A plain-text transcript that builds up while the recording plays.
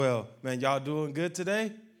Well, man, y'all doing good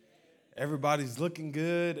today? Everybody's looking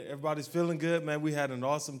good. Everybody's feeling good. Man, we had an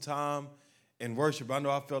awesome time in worship. I know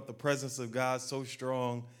I felt the presence of God so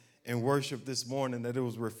strong in worship this morning that it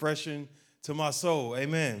was refreshing to my soul.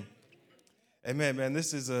 Amen. Amen, man.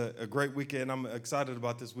 This is a great weekend. I'm excited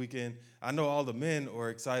about this weekend. I know all the men are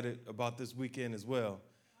excited about this weekend as well.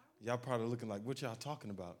 Y'all probably looking like, what y'all talking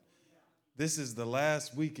about? This is the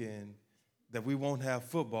last weekend that we won't have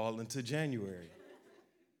football until January.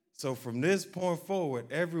 So from this point forward,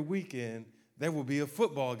 every weekend, there will be a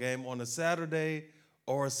football game on a Saturday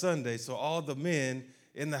or a Sunday. So all the men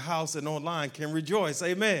in the house and online can rejoice.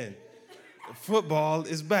 Amen. Football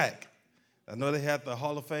is back. I know they had the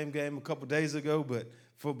Hall of Fame game a couple days ago, but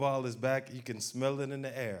football is back. You can smell it in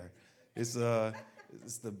the air. It's the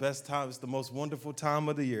best time. It's the most wonderful time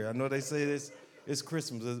of the year. I know they say this. It's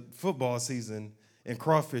Christmas. Football season and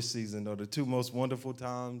crawfish season are the two most wonderful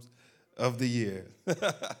times of the year.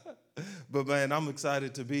 But, man, I'm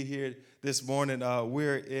excited to be here this morning.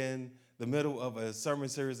 We're in the middle of a sermon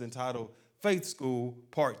series entitled Faith School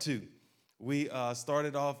Part 2. We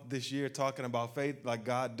started off this year talking about faith, like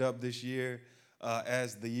God dubbed this year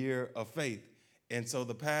as the year of faith. And so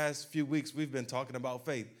the past few weeks, we've been talking about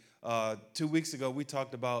faith. 2 weeks ago, we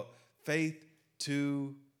talked about faith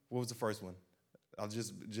to, what was the first one? I'll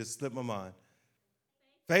just slip my mind.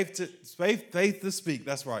 Faith to speak.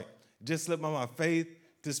 That's right. Just slipped my mind. Faith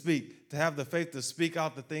to speak. To have the faith to speak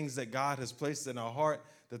out the things that God has placed in our heart,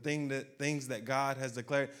 the things that God has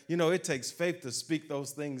declared. You know, it takes faith to speak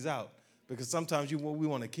those things out because sometimes we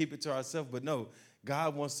want to keep it to ourselves. But no,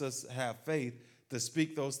 God wants us to have faith to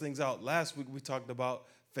speak those things out. Last week we talked about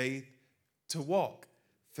faith to walk.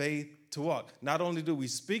 Faith to walk. Not only do we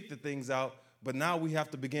speak the things out, but now we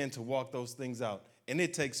have to begin to walk those things out. And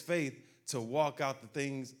it takes faith to walk out the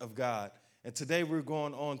things of God. And today we're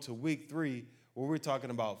going on to week 3 where we're talking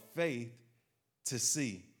about faith to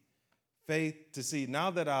see. Faith to see. Now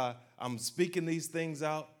that I'm speaking these things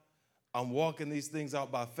out, I'm walking these things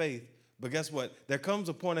out by faith. But guess what? There comes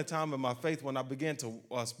a point in time in my faith when I begin to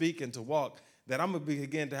speak and to walk that I'm going to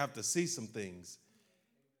begin to have to see some things.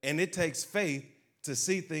 And it takes faith to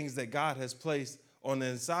see things that God has placed on the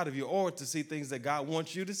inside of you or to see things that God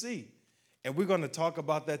wants you to see. And we're going to talk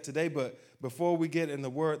about that today. But before we get in the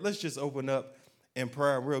word, let's just open up in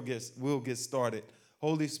prayer. We'll get started.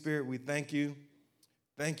 Holy Spirit, we thank you.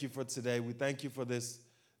 Thank you for today. We thank you for this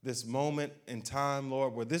moment in time,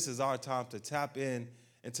 Lord, where this is our time to tap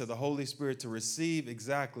into the Holy Spirit to receive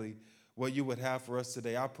exactly what you would have for us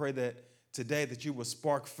today. I pray that today that you will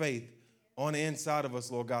spark faith on the inside of us,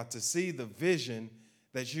 Lord God, to see the vision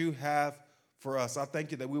that you have for us. I thank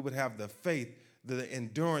you that we would have the faith, the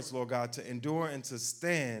endurance, Lord God, to endure and to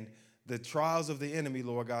stand the trials of the enemy,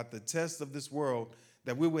 Lord God, the tests of this world,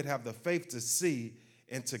 that we would have the faith to see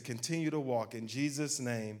and to continue to walk. In Jesus'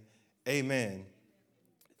 name, amen.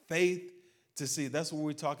 Faith to see. That's what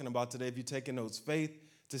we're talking about today. If you're taking notes, faith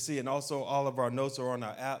to see. And also all of our notes are on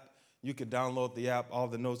our app. You could download the app. All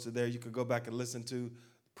the notes are there. You could go back and listen to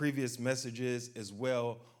previous messages as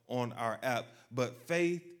well on our app. But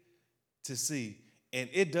faith to see. And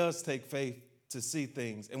it does take faith to see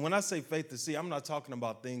things. And when I say faith to see, I'm not talking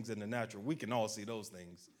about things in the natural. We can all see those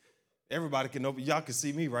things. Everybody can know. Y'all can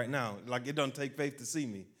see me right now. Like, it doesn't take faith to see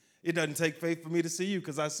me. It doesn't take faith for me to see you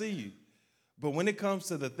because I see you. But when it comes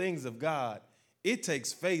to the things of God, it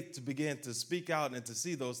takes faith to begin to speak out and to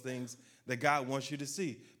see those things that God wants you to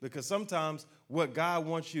see. Because sometimes what God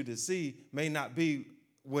wants you to see may not be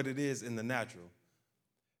what it is in the natural.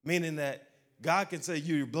 Meaning that God can say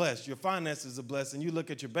you're blessed, your finances are blessed, and you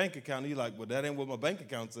look at your bank account and you're like, well, that ain't what my bank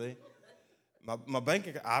account say. My bank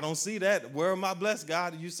account, I don't see that. Where am I blessed,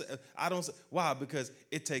 God? You say, I don't see. Why? Because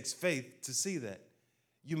it takes faith to see that.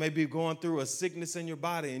 You may be going through a sickness in your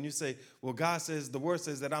body and you say, well, God says, the word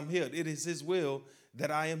says that I'm healed. It is his will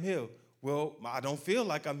that I am healed. Well, I don't feel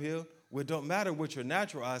like I'm healed. Well, it don't matter what your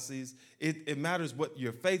natural eye sees. It matters what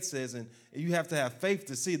your faith says. And you have to have faith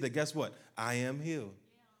to see that, guess what? I am healed.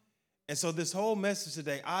 And so this whole message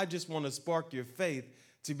today, I just want to spark your faith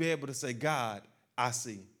to be able to say, God, I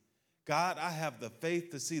see. God, I have the faith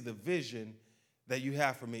to see the vision that you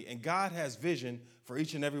have for me. And God has vision for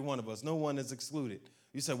each and every one of us. No one is excluded.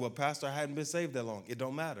 You say, well, Pastor, I hadn't been saved that long. It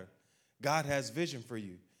don't matter. God has vision for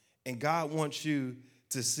you. And God wants you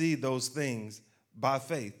to see those things by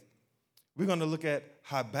faith. We're going to look at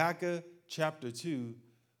Habakkuk chapter 2,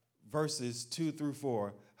 verses 2 through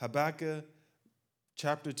 4. Habakkuk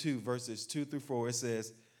chapter 2, verses 2 through 4. It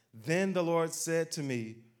says, then the Lord said to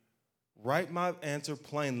me, write my answer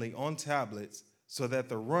plainly on tablets so that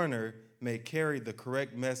the runner may carry the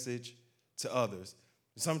correct message to others.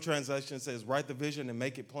 Some translation says, write the vision and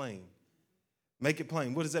make it plain. Make it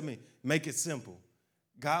plain. What does that mean? Make it simple.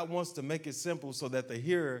 God wants to make it simple so that the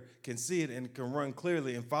hearer can see it and can run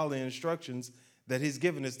clearly and follow the instructions that he's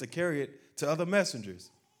given us to carry it to other messengers.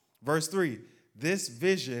 Verse 3, this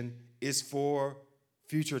vision is for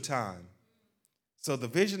future time. So the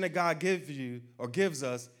vision that God gives you or gives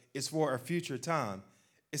us is for a future time.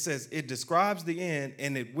 It says it describes the end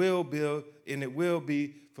and it will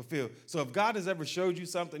be fulfilled. So if God has ever showed you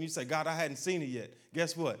something, you say, God, I hadn't seen it yet.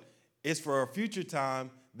 Guess what? It's for a future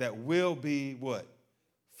time that will be what?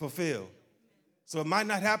 Fulfilled. So it might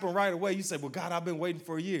not happen right away. You say, well, God, I've been waiting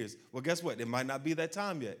for years. Well, guess what? It might not be that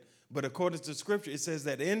time yet. But according to Scripture, it says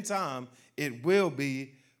that in time, it will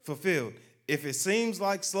be fulfilled. If it seems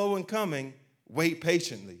like slow in coming, wait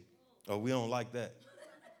patiently. Oh, we don't like that.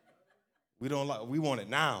 We want it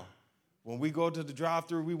now. When we go to the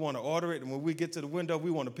drive-thru, we want to order it. And when we get to the window, we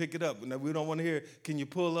want to pick it up. And we don't want to hear, can you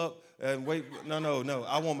pull up and wait? No.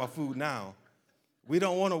 I want my food now. We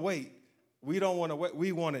don't want to wait. We don't want to wait.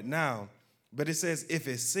 We want it now. But it says, if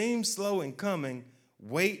it seems slow in coming,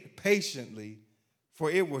 wait patiently, for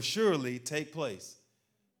it will surely take place.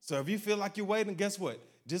 So if you feel like you're waiting, guess what?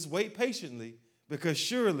 Just wait patiently, because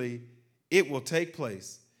surely it will take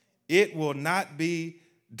place. It will not be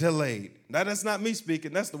delayed. Now, that's not me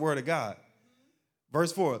speaking. That's the word of God.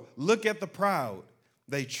 Verse 4, look at the proud.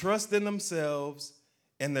 They trust in themselves,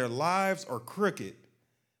 and their lives are crooked.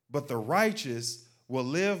 But the righteous will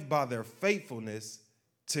live by their faithfulness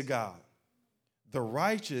to God. The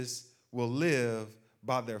righteous will live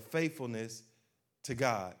by their faithfulness to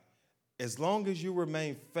God. As long as you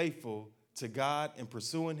remain faithful to God and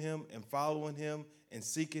pursuing him and following him and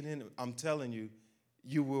seeking him, I'm telling you,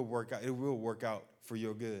 you will work out. It will work out for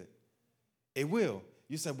your good. It will.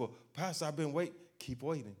 You say, well, Pastor, I've been waiting. Keep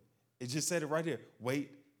waiting. It just said it right here.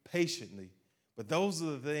 Wait patiently. But those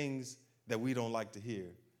are the things that we don't like to hear.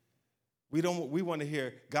 We want to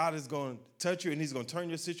hear God is going to touch you and he's going to turn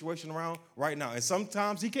your situation around right now. And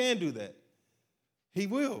sometimes he can do that. He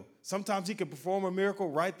will. Sometimes he can perform a miracle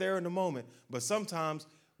right there in the moment. But sometimes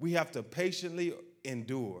we have to patiently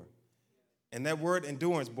endure. And that word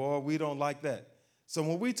endurance, boy, we don't like that. So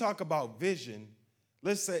when we talk about vision,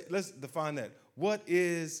 let's define that. What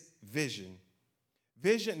is vision?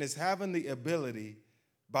 Vision is having the ability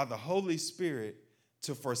by the Holy Spirit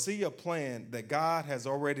to foresee a plan that God has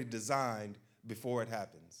already designed before it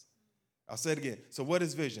happens. I'll say it again. So what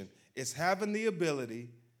is vision? It's having the ability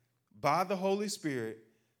by the Holy Spirit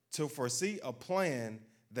to foresee a plan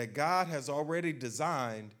that God has already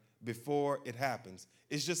designed before it happens.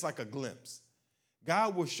 It's just like a glimpse.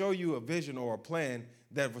 God will show you a vision or a plan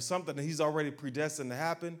that for something that he's already predestined to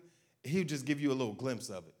happen, he'll just give you a little glimpse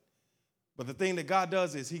of it. But the thing that God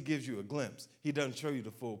does is he gives you a glimpse. He doesn't show you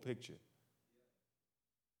the full picture.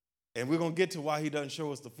 And we're going to get to why he doesn't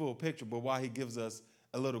show us the full picture, but why he gives us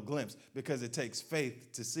a little glimpse, because it takes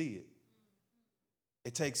faith to see it.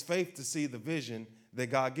 It takes faith to see the vision that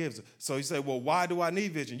God gives us. So you say, well, why do I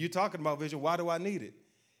need vision? You're talking about vision. Why do I need it?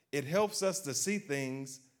 It helps us to see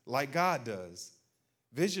things like God does.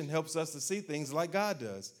 Vision helps us to see things like God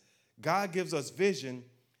does. God gives us vision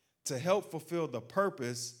to help fulfill the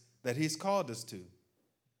purpose that he's called us to.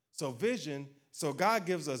 So God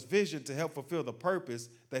gives us vision to help fulfill the purpose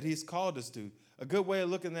that he's called us to. A good way of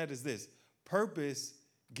looking at it is this. Purpose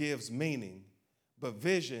gives meaning, but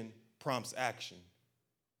vision prompts action.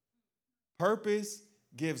 Purpose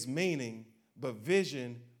gives meaning, but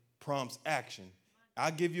vision prompts action.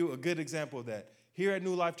 I'll give you a good example of that. Here at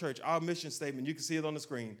New Life Church, our mission statement, you can see it on the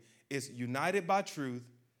screen, is united by truth,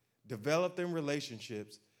 developed in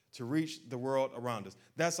relationships to reach the world around us.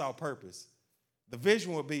 That's our purpose. The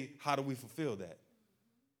vision will be, how do we fulfill that?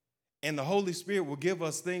 And the Holy Spirit will give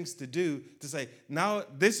us things to do to say, now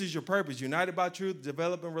this is your purpose, united by truth,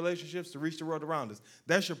 developing relationships to reach the world around us.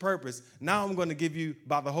 That's your purpose. Now I'm going to give you,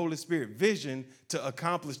 by the Holy Spirit, vision to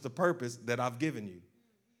accomplish the purpose that I've given you.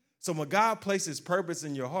 So when God places purpose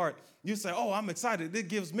in your heart, you say, oh, I'm excited. It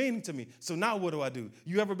gives meaning to me. So now what do?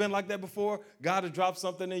 You ever been like that before? God has dropped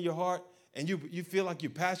something in your heart, and you feel like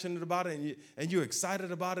you're passionate about it, and you're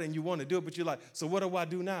excited about it, and you want to do it, but you're like, so what do I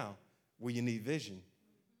do now? Well, you need vision.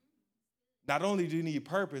 Not only do you need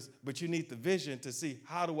purpose, but you need the vision to see,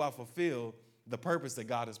 how do I fulfill the purpose that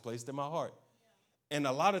God has placed in my heart? And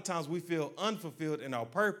a lot of times we feel unfulfilled in our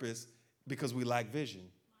purpose because we lack vision.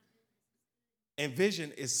 And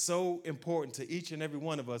vision is so important to each and every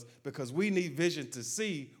one of us because we need vision to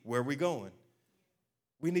see where we're going.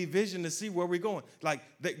 We need vision to see where we're going. Like,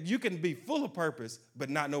 you can be full of purpose but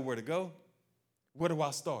not know where to go. Where do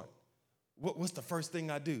I start? What's the first thing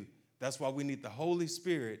I do? That's why we need the Holy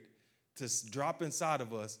Spirit drop inside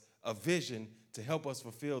of us a vision to help us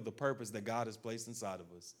fulfill the purpose that God has placed inside of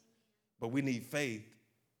us. But we need faith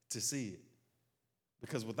to see it.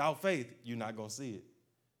 Because without faith, you're not going to see it.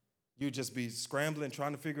 You just be scrambling,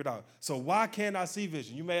 trying to figure it out. So why can't I see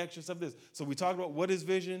vision? You may ask yourself this. So we talked about what is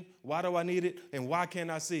vision, why do I need it, and why can't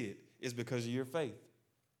I see it? It's because of your faith.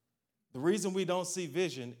 The reason we don't see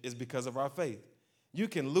vision is because of our faith. You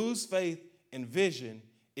can lose faith in vision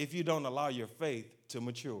if you don't allow your faith to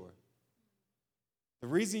mature. The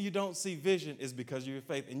reason you don't see vision is because of your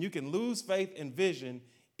faith. And you can lose faith in vision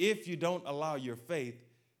if you don't allow your faith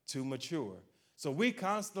to mature. So we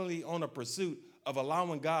constantly on a pursuit of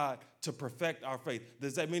allowing God to perfect our faith.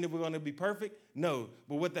 Does that mean that we're going to be perfect? No.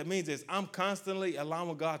 But what that means is I'm constantly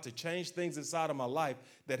allowing God to change things inside of my life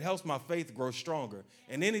that helps my faith grow stronger.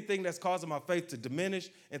 And anything that's causing my faith to diminish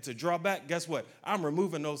and to draw back, guess what? I'm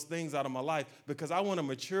removing those things out of my life because I want to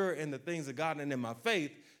mature in the things of God and in my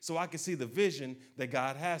faith so I can see the vision that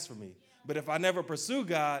God has for me. But if I never pursue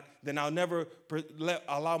God, then I'll never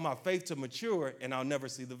allow my faith to mature and I'll never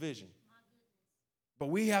see the vision. But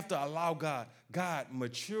we have to allow God,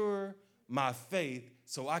 mature my faith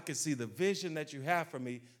so I can see the vision that you have for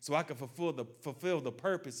me, so I can fulfill the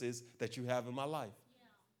purposes that you have in my life.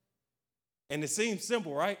 Yeah. And it seems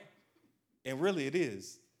simple, right? And really it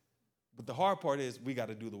is. But the hard part is we got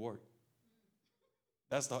to do the work.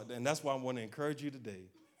 And that's why I want to encourage you today,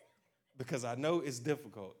 because I know it's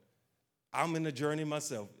difficult. I'm in the journey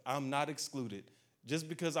myself. I'm not excluded. Just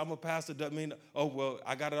because I'm a pastor doesn't mean, oh, well,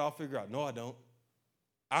 I got it all figured out. No, I don't.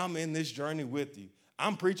 I'm in this journey with you.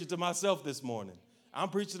 I'm preaching to myself this morning. I'm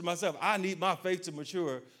preaching to myself. I need my faith to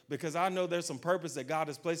mature because I know there's some purpose that God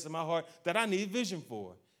has placed in my heart that I need vision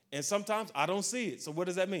for. And sometimes I don't see it. So what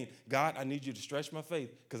does that mean? God, I need you to stretch my faith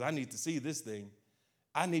because I need to see this thing.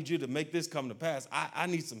 I need you to make this come to pass. I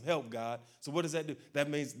need some help, God. So what does that do? That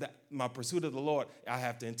means that my pursuit of the Lord, I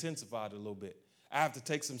have to intensify it a little bit. I have to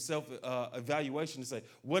take some self-evaluation to say,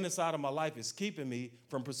 what inside of my life is keeping me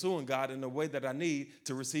from pursuing God in the way that I need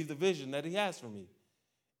to receive the vision that he has for me?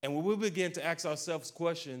 And when we begin to ask ourselves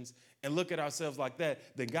questions and look at ourselves like that,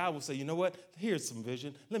 then God will say, you know what? Here's some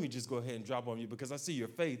vision. Let me just go ahead and drop on you because I see your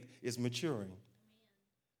faith is maturing. Amen.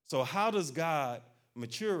 So how does God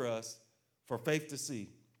mature us for faith to see?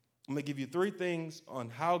 I'm going to give you 3 things on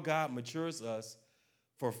how God matures us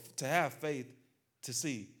to have faith to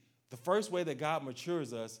see. The first way that God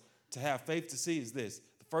matures us to have faith to see is this.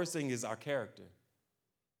 The first thing is our character.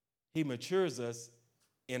 He matures us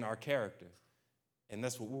in our character. And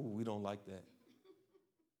that's what, we don't like that.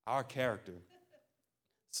 Our character.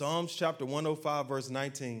 Psalms chapter 105, verse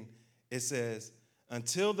 19, it says,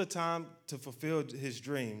 until the time to fulfill his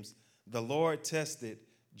dreams, the Lord tested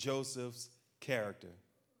Joseph's character.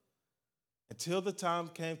 Until the time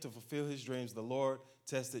came to fulfill his dreams, the Lord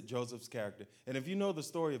tested Joseph's character. And if you know the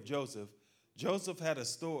story of Joseph, Joseph had a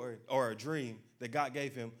story or a dream that God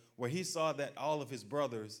gave him where he saw that all of his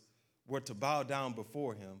brothers were to bow down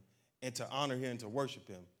before him and to honor him and to worship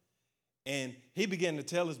him. And he began to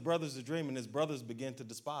tell his brothers the dream, and his brothers began to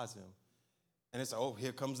despise him. And they said, oh,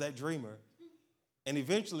 here comes that dreamer. And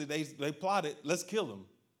eventually they plotted, let's kill him.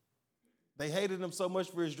 They hated him so much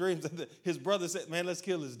for his dreams that his brother said, man, let's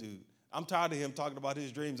kill this dude. I'm tired of him talking about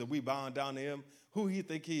his dreams and we bowing down to him. Who he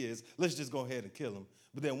think he is, let's just go ahead and kill him.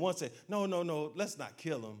 But then one said, no, let's not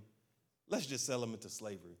kill him. Let's just sell him into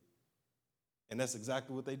slavery. And that's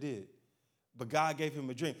exactly what they did. But God gave him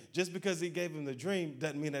a dream. Just because he gave him the dream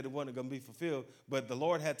doesn't mean that it wasn't going to be fulfilled. But the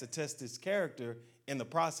Lord had to test his character in the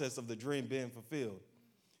process of the dream being fulfilled.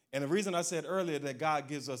 And the reason I said earlier that God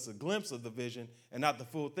gives us a glimpse of the vision and not the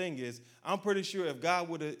full thing is, I'm pretty sure if God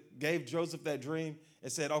would have gave Joseph that dream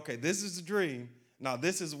and said, okay, this is the dream. Now,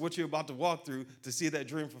 this is what you're about to walk through to see that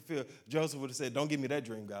dream fulfilled. Joseph would have said, don't give me that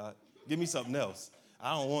dream, God. Give me something else.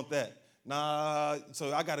 I don't want that. Nah,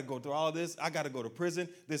 so I got to go through all this. I got to go to prison.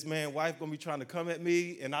 This man's wife going to be trying to come at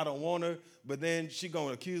me, and I don't want her. But then she going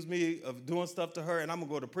to accuse me of doing stuff to her, and I'm going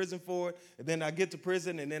to go to prison for it. And then I get to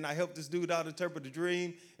prison, and then I help this dude out interpret the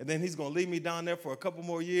dream. And then he's going to leave me down there for a couple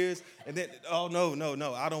more years. And then, oh,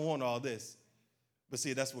 no, I don't want all this. But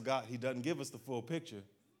see, that's what God, he doesn't give us the full picture.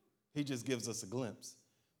 He just gives us a glimpse.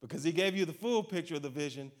 Because he gave you the full picture of the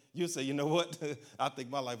vision, you say, you know what? I think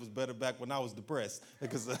my life was better back when I was depressed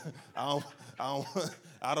because I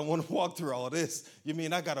don't want to walk through all this. You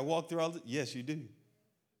mean I got to walk through all this? Yes, you do.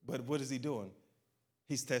 But what is he doing?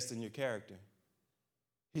 He's testing your character.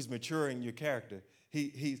 He's maturing your character.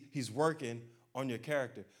 He's working on your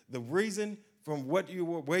character. The reason from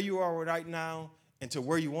where you are right now and to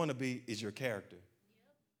where you want to be is your character.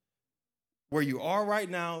 Where you are right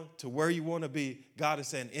now to where you want to be, God is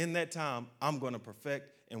saying, in that time, I'm going to perfect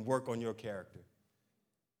and work on your character.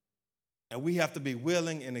 And we have to be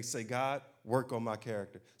willing and say, God, work on my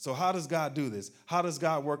character. So how does God do this? How does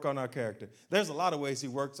God work on our character? There's a lot of ways he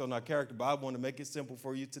works on our character, but I want to make it simple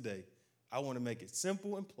for you today. I want to make it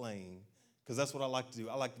simple and plain, because that's what I like to do.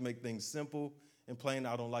 I like to make things simple and plain.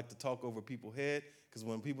 I don't like to talk over people's head, because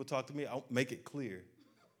when people talk to me, I'll make it clear.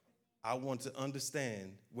 I want to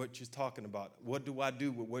understand what you're talking about. What do I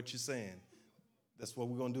do with what you're saying? That's what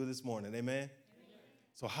we're going to do this morning. Amen?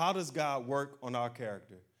 So how does God work on our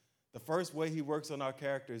character? The first way he works on our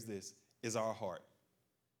character is our heart.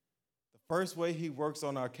 The first way he works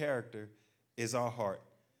on our character is our heart.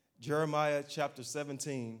 Jeremiah chapter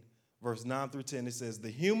 17, verse 9 through 10, it says, the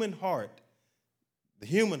human heart,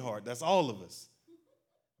 that's all of us.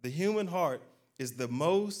 The human heart is the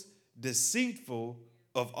most deceitful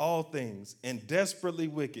of all things and desperately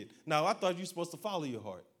wicked. Now, I thought you were supposed to follow your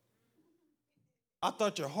heart. I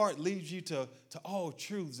thought your heart leads you to all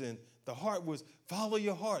truths, and the heart was follow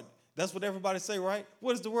your heart. That's what everybody say, right?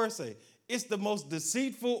 What does the word say? It's the most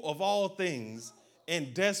deceitful of all things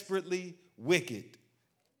and desperately wicked.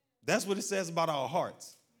 That's what it says about our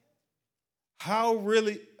hearts.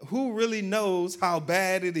 Who really knows how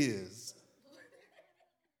bad it is?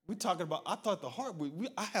 We're talking about, I thought the heart,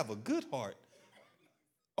 I have a good heart.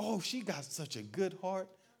 Oh, she got such a good heart.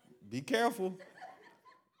 Be careful.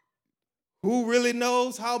 Who really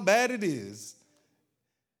knows how bad it is?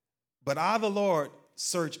 But I, the Lord,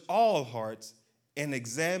 search all hearts and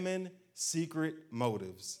examine secret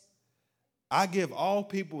motives. I give all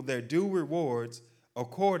people their due rewards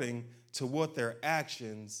according to what their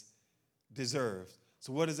actions deserve.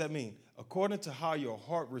 So what does that mean? According to how your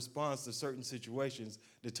heart responds to certain situations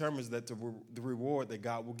determines that the reward that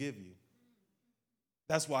God will give you.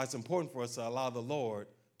 That's why it's important for us to allow the Lord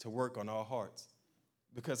to work on our hearts.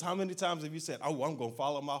 Because how many times have you said, oh, I'm going to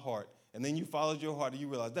follow my heart, and then you followed your heart and you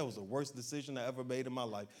realize that was the worst decision I ever made in my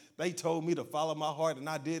life. They told me to follow my heart and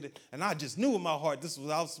I did it, and I just knew in my heart this was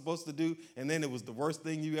what I was supposed to do, and then it was the worst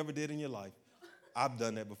thing you ever did in your life. I've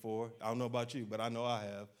done that before. I don't know about you, but I know I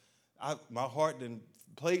have. My heart done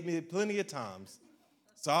played me plenty of times.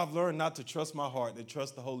 So I've learned not to trust my heart and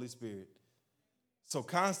trust the Holy Spirit. So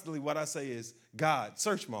constantly what I say is, God,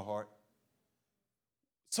 search my heart.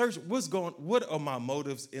 Search what are my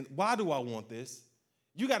motives and why do I want this?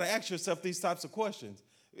 You got to ask yourself these types of questions.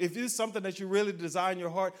 If it's something that you really desire in your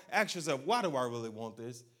heart, ask yourself, why do I really want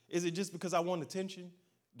this? Is it just because I want attention?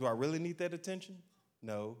 Do I really need that attention?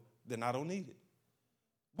 No, then I don't need it.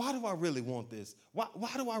 Why do I really want this? Why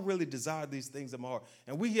do I really desire these things in my heart?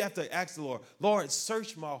 And we have to ask the Lord, Lord,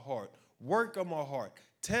 search my heart, work on my heart,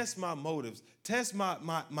 test my motives, test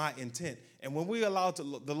my intent. And when we allow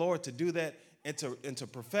the Lord to do that and to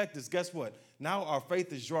perfect this, guess what? Now our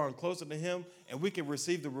faith is drawing closer to him, and we can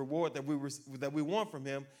receive the reward that we want from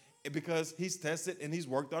him because he's tested and he's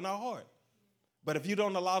worked on our heart. But if you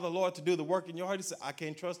don't allow the Lord to do the work in your heart, you say, I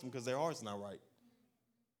can't trust him because their heart's not right.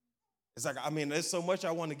 It's like, there's so much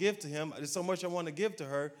I want to give to him. There's so much I want to give to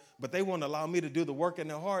her, but they won't allow me to do the work in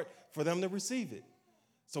their heart for them to receive it.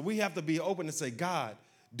 So we have to be open and say, God,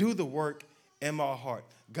 do the work in my heart.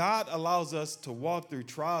 God allows us to walk through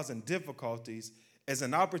trials and difficulties as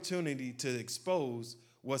an opportunity to expose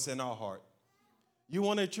what's in our heart. You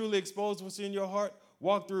want to truly expose what's in your heart?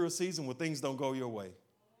 Walk through a season where things don't go your way.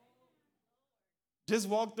 Just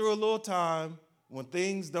walk through a little time when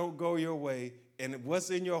things don't go your way, and what's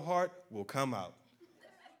in your heart will come out.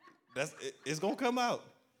 It's going to come out.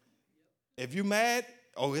 If you're mad,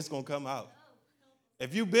 it's going to come out.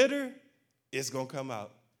 If you're bitter, it's going to come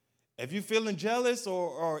out. If you're feeling jealous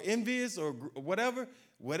or envious or whatever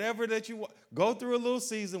that you want, go through a little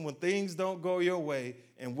season when things don't go your way,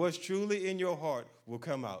 and what's truly in your heart will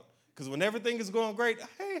come out. Because when everything is going great,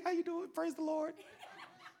 hey, how you doing? Praise the Lord.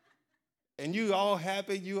 And you all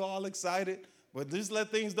happy, you all excited, but just let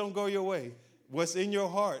things don't go your way. What's in your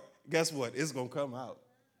heart, guess what? It's going to come out.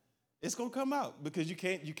 It's going to come out because you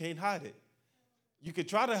can't hide it. You could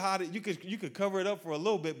try to hide it. You could cover it up for a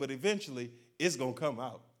little bit, but eventually it's going to come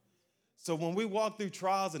out. So when we walk through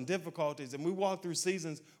trials and difficulties and we walk through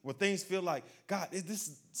seasons where things feel like, God,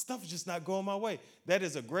 this stuff is just not going my way, that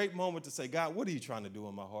is a great moment to say, God, what are you trying to do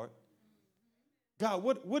in my heart? God,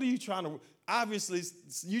 what are you trying to, obviously,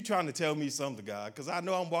 you trying to tell me something, God, because I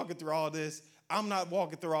know I'm walking through all this. I'm not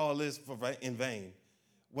walking through all this in vain.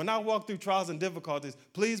 When I walk through trials and difficulties,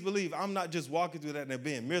 please believe I'm not just walking through that and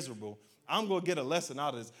being miserable. I'm going to get a lesson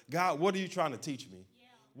out of this. God, what are you trying to teach me?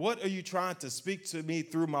 What are you trying to speak to me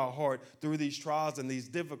through my heart, through these trials and these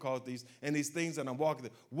difficulties and these things that I'm walking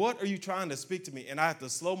through? What are you trying to speak to me? And I have to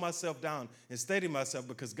slow myself down and steady myself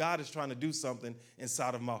because God is trying to do something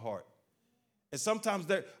inside of my heart. And sometimes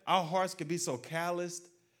our hearts can be so calloused,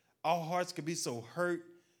 our hearts can be so hurt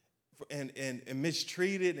and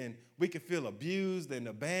mistreated, and we can feel abused and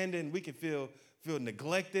abandoned. We can feel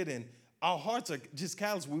neglected, and our hearts are just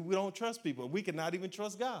callous. We don't trust people. We cannot even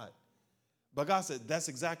trust God. But God said, that's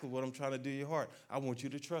exactly what I'm trying to do in your heart. I want you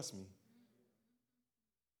to trust me.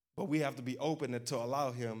 But we have to be open to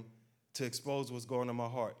allow him to expose what's going on in my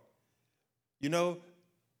heart. You know,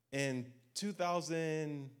 in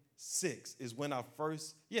 2006 is when I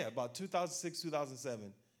first, about 2006,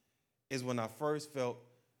 2007 is when I first felt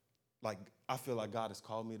like I feel like God has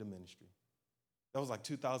called me to ministry. That was like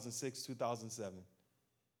 2006, 2007.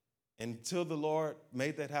 Until the Lord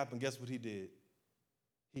made that happen, guess what he did?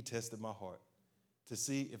 He tested my heart to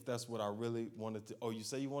see if that's what I really wanted to. Oh, you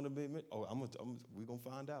say you want to be? Oh, we're going to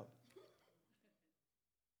find out.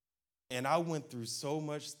 And I went through so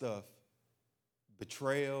much stuff,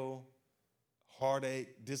 betrayal,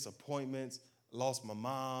 heartache, disappointments, lost my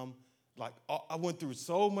mom. Like, I went through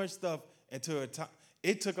so much stuff until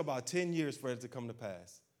it took about 10 years for it to come to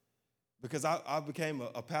pass. Because I became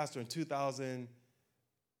a pastor in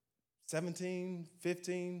 2017,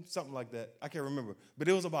 15, something like that. I can't remember. But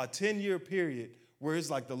it was about a 10-year period where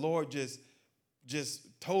it's like the Lord just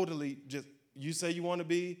totally, you say you want to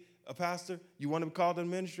be a pastor? You want to be called in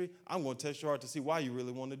ministry? I'm going to test your heart to see why you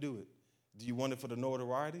really want to do it. Do you want it for the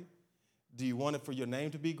notoriety? Do you want it for your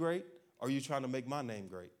name to be great? Or are you trying to make my name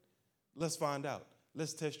great? Let's find out.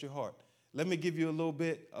 Let's test your heart. Let me give you a little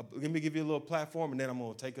bit, let me give you a little platform, and then I'm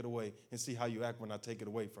going to take it away and see how you act when I take it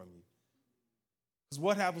away from you. Because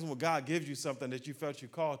what happens when God gives you something that you felt you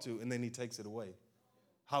called to, and then he takes it away?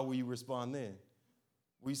 How will you respond then?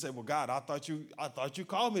 Will you say, well, God, I thought you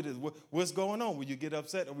called me to this. What's going on? Will you get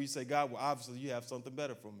upset? Or will you say, God, well, obviously you have something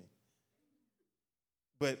better for me?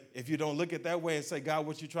 But if you don't look at that way and say, God,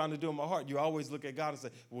 what you trying to do in my heart, you always look at God and say,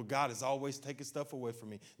 well, God is always taking stuff away from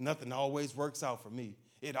me. Nothing always works out for me.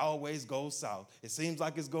 It always goes south. It seems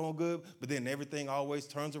like it's going good, but then everything always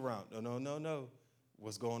turns around. No.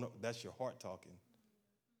 What's going on? That's your heart talking.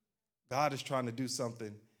 God is trying to do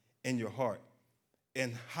something in your heart.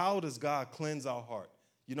 And how does God cleanse our heart?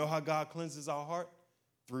 You know how God cleanses our heart?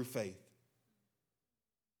 Through faith.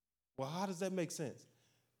 Well, how does that make sense?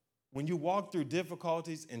 When you walk through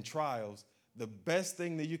difficulties and trials, the best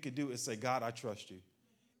thing that you can do is say, God, I trust you.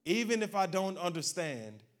 Even if I don't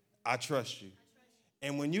understand, I trust you.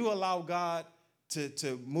 And when you allow God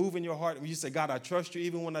to move in your heart, and you say, God, I trust you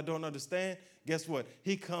even when I don't understand, guess what?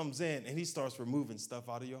 He comes in and he starts removing stuff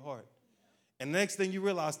out of your heart. And the next thing you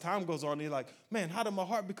realize, time goes on, and you're like, man, how did my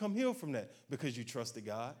heart become healed from that? Because you trusted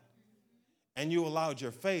God. And you allowed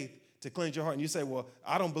your faith to cleanse your heart. And you say, well,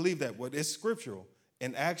 I don't believe that. Well, it's scriptural.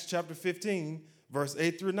 In Acts chapter 15, verse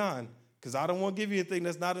 8 through 9, because I don't want to give you anything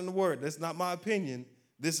that's not in the word. That's not my opinion.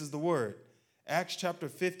 This is the word. Acts chapter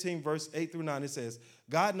 15, verse 8 through 9, it says,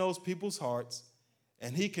 God knows people's hearts,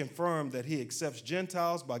 and he confirmed that he accepts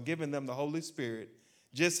Gentiles by giving them the Holy Spirit,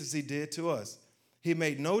 just as he did to us. He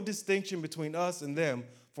made no distinction between us and them,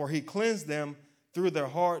 for he cleansed them through their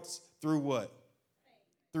hearts through what? Faith.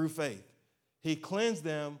 Through faith. He cleansed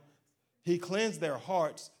them. He cleansed their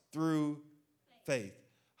hearts through faith.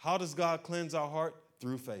 How does God cleanse our heart?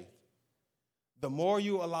 Through faith. The more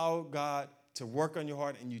you allow God to work on your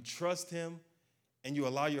heart and you trust him and you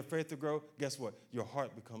allow your faith to grow, guess what? Your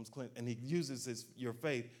heart becomes clean. And he uses your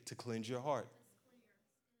faith to cleanse your heart.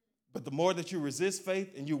 But the more that you resist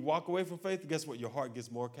faith and you walk away from faith, guess what? Your heart gets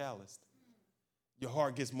more calloused. Your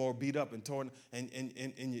heart gets more beat up and torn, and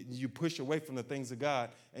you push away from the things of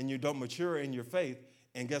God, and you don't mature in your faith,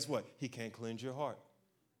 and guess what? He can't cleanse your heart.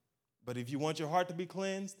 But if you want your heart to be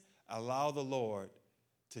cleansed, allow the Lord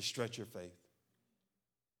to stretch your faith.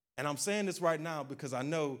 And I'm saying this right now because I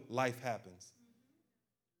know life happens.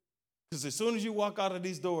 Because as soon as you walk out of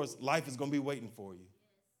these doors, life is going to be waiting for you.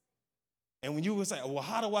 And when you would say, well,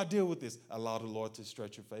 how do I deal with this? Allow the Lord to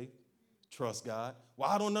stretch your faith. Trust God. Well,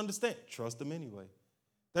 I don't understand. Trust him anyway.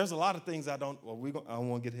 There's a lot of things I don't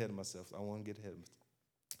want to get ahead of myself.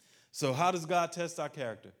 So how does God test our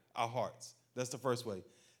character? Our hearts. That's the first way.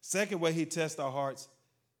 Second way he tests our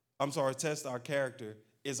character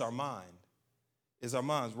is our mind. Is our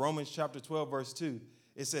minds. Romans chapter 12, verse 2.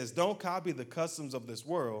 It says, don't copy the customs of this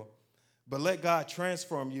world, but let God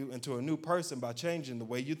transform you into a new person by changing the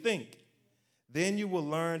way you think. Then you will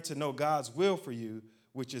learn to know God's will for you,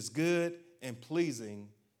 which is good and pleasing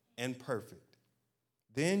and perfect.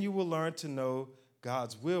 Then you will learn to know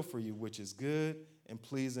God's will for you, which is good and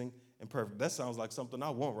pleasing and perfect. That sounds like something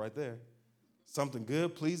I want right there. Something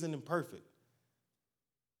good, pleasing, and perfect.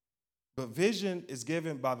 But vision is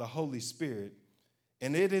given by the Holy Spirit,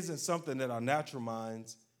 and it isn't something that our natural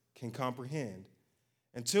minds can comprehend.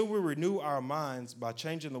 Until we renew our minds by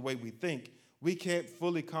changing the way we think, we can't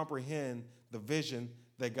fully comprehend the vision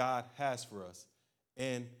that God has for us.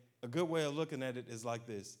 And a good way of looking at it is like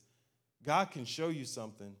this. God can show you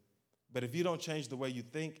something, but if you don't change the way you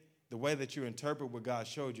think, the way that you interpret what God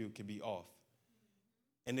showed you can be off.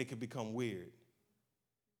 And it can become weird.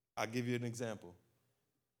 I'll give you an example.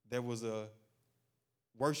 There was a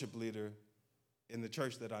worship leader in the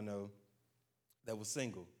church that I know that was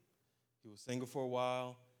single. He was single for a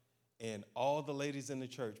while, and all the ladies in the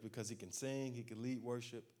church, because he can sing, he can lead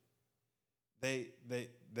worship, they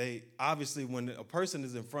obviously, when a person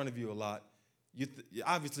is in front of you a lot,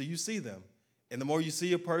 obviously you see them. And the more you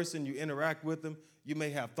see a person, you interact with them, you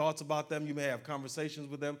may have thoughts about them, you may have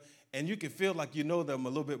conversations with them, and you can feel like you know them a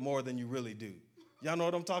little bit more than you really do. Y'all know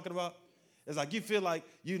what I'm talking about? It's like you feel like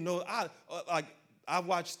you know, I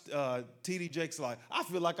watched T.D. Jakes live. I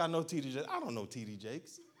feel like I know T.D. Jakes. I don't know T.D.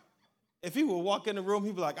 Jakes. If he would walk in the room,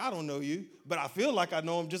 he'd be like, I don't know you, but I feel like I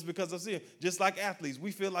know him just because I see him. Just like athletes.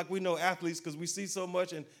 We feel like we know athletes because we see so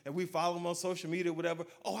much and we follow them on social media or whatever.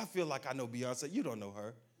 Oh, I feel like I know Beyonce. You don't know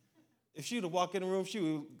her. If she would walk in the room, she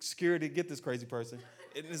would scared to get this crazy person.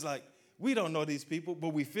 It's like, we don't know these people, but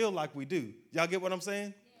we feel like we do. Y'all get what I'm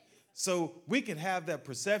saying? So we can have that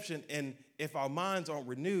perception, and if our minds aren't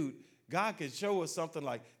renewed, God can show us something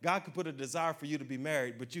like, God could put a desire for you to be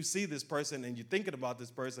married, but you see this person and you're thinking about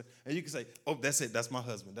this person, and you can say, oh, that's it, that's my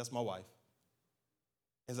husband, that's my wife.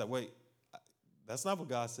 It's like, wait, that's not what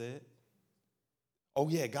God said. Oh,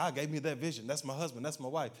 yeah, God gave me that vision. That's my husband, that's my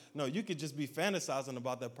wife. No, you could just be fantasizing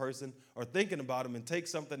about that person or thinking about him and take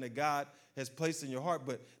something that God has placed in your heart,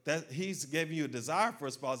 but that he's giving you a desire for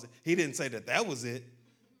a spouse. He didn't say that was it.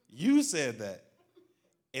 You said that.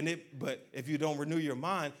 But if you don't renew your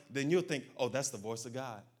mind, then you'll think, oh, that's the voice of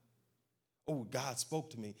God. Oh, God spoke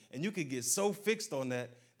to me. And you can get so fixed on that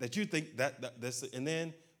you think that's it. And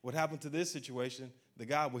then what happened to this situation, the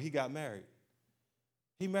guy, he got married.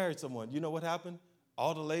 He married someone. You know what happened?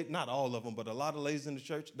 All the ladies, not all of them, but a lot of ladies in the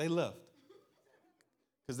church, they left.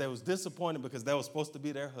 Because they was disappointed because that was supposed to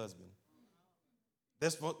be their husband.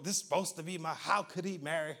 This supposed to be how could he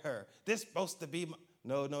marry her? This supposed to be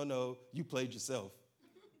No, you played yourself.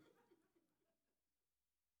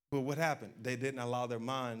 But what happened? They didn't allow their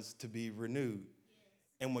minds to be renewed.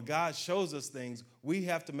 And when God shows us things, we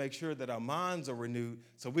have to make sure that our minds are renewed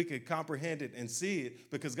so we can comprehend it and see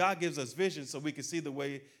it, because God gives us vision so we can see the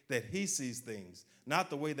way that he sees things, not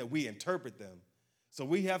the way that we interpret them. So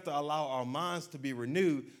we have to allow our minds to be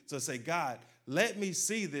renewed to say, God, let me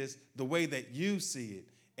see this the way that you see it.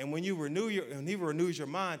 And when he renews your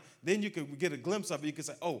mind, then you can get a glimpse of it. You can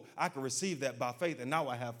say, oh, I can receive that by faith, and now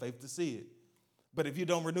I have faith to see it. But if you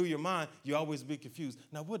don't renew your mind, you always be confused.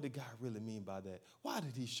 Now, what did God really mean by that? Why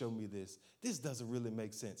did he show me this? This doesn't really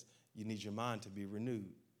make sense. You need your mind to be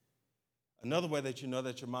renewed. Another way that you know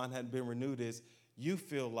that your mind hadn't been renewed is you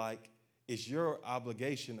feel like it's your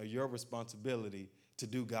obligation or your responsibility to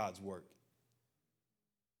do God's work,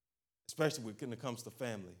 especially when it comes to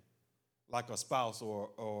family, like a spouse or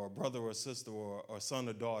a brother or a sister or son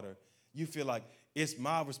or daughter. You feel like it's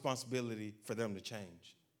my responsibility for them to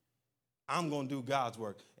change. I'm going to do God's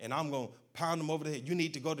work, and I'm going to pound them over the head. You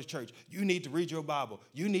need to go to church. You need to read your Bible.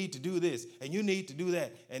 You need to do this, and you need to do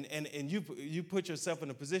that. And you put yourself in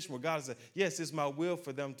a position where God says, yes, it's my will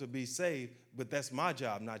for them to be saved, but that's my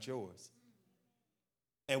job, not yours.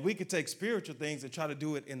 And we could take spiritual things and try to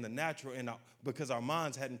do it in the natural because our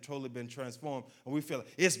minds hadn't totally been transformed, and we feel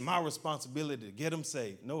like it's my responsibility to get them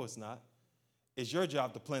saved. No, it's not. It's your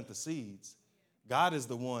job to plant the seeds. God is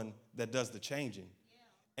the one that does the changing.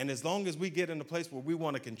 And as long as we get in a place where we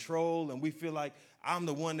want to control and we feel like I'm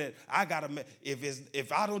the one that I got to,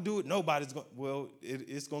 if I don't do it, nobody's going,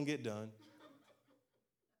 it's going to get done.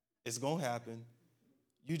 It's going to happen.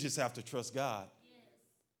 You just have to trust God. Yes.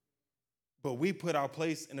 But we put our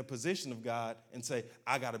place in a position of God and say,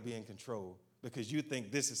 I got to be in control because you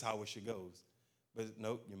think this is how it should go. But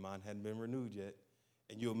nope, your mind hadn't been renewed yet.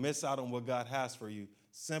 And you'll miss out on what God has for you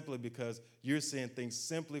simply because you're seeing things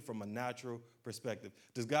simply from a natural perspective.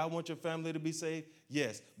 Does God want your family to be saved?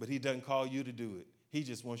 Yes, but he doesn't call you to do it. He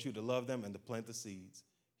just wants you to love them and to plant the seeds.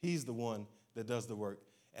 He's the one that does the work.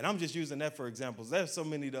 And I'm just using that for examples. There's so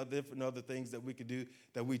many different other things that we could do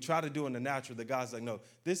that we try to do in the natural that God's like, no,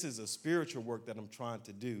 this is a spiritual work that I'm trying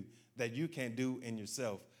to do that you can't do in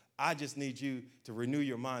yourself. I just need you to renew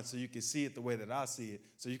your mind so you can see it the way that I see it,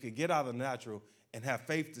 so you can get out of the natural and have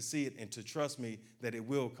faith to see it and to trust me that it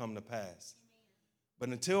will come to pass. Amen. But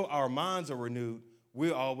until our minds are renewed,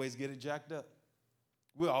 we'll always get it jacked up.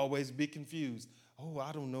 We'll always be confused. oh,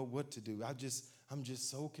 I don't know what to do. I'm just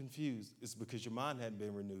so confused. It's because your mind hadn't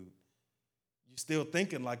been renewed. You're still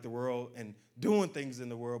thinking like the world and doing things in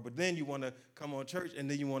the world, but then you want to come on church and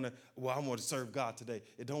then you want to, well, I want to serve God today.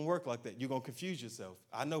 It don't work like that. You're going to confuse yourself.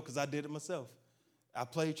 I know because I did it myself. I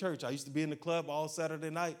played church. I used to be in the club all Saturday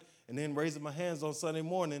night and then raising my hands on Sunday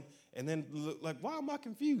morning and then like, why am I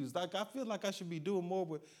confused? Like, I feel like I should be doing more,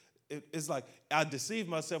 but it's like I deceived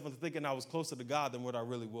myself into thinking I was closer to God than what I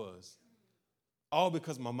really was. All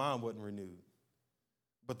because my mind wasn't renewed.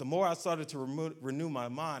 But the more I started to renew my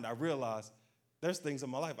mind, I realized there's things in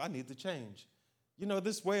my life I need to change. You know,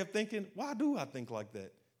 this way of thinking, why do I think like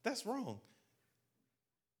that? That's wrong.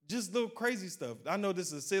 Just little crazy stuff. I know this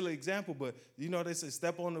is a silly example, but you know they say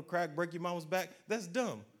step on the crack, break your mama's back. That's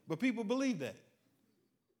dumb, but people believe that.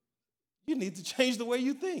 You need to change the way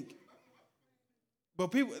you think. But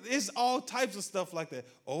people, it's all types of stuff like that.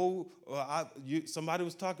 Oh, somebody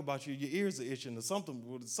was talking about you, your ears are itching or something.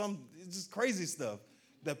 It's just crazy stuff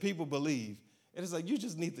that people believe. And it's like, you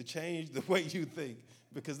just need to change the way you think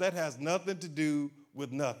because that has nothing to do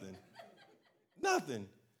with nothing. Nothing.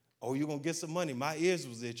 Oh, you're going to get some money. My ears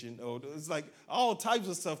was itching. Oh, it's like all types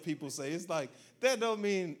of stuff people say. It's like, that don't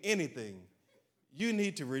mean anything. You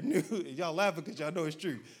need to renew. Y'all laughing because y'all know it's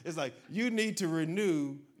true. It's like, you need to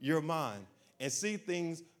renew your mind and see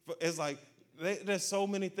things. It's like, there's so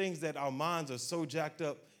many things that our minds are so jacked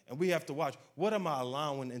up, and we have to watch. What am I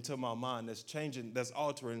allowing into my mind that's changing, that's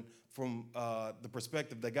altering from the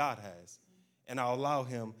perspective that God has? And I'll allow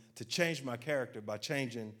him to change my character by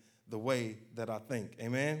changing the way that I think.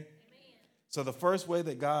 Amen? Amen. So the first way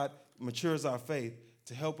that God matures our faith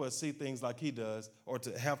to help us see things like he does, or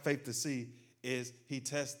to have faith to see, is he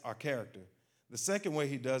tests our character. The second way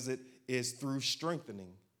he does it is through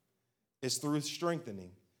strengthening. It's through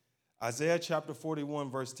strengthening. Isaiah chapter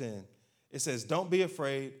 41, verse 10. It says, don't be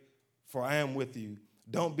afraid, for I am with you.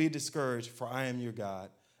 Don't be discouraged, for I am your God.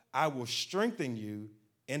 I will strengthen you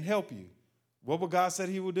and help you. What will God say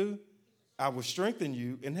he will do? I will strengthen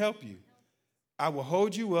you and help you. I will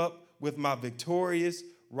hold you up with my victorious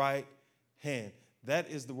right hand.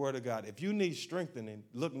 That is the word of God. If you need strengthening,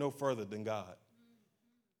 look no further than God.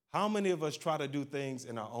 How many of us try to do things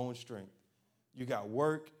in our own strength? You got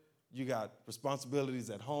work, you got responsibilities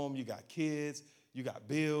at home, you got kids, you got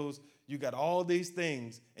bills, you got all these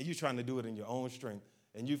things, and you're trying to do it in your own strength.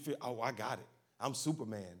 And you feel, oh, I got it. I'm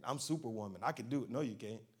Superman. I'm Superwoman. I can do it. No, you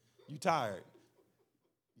can't. You tired.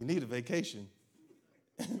 You need a vacation.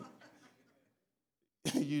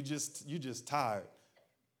 you just tired.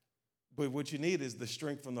 But what you need is the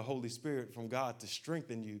strength from the Holy Spirit, from God, to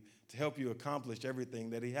strengthen you, to help you accomplish everything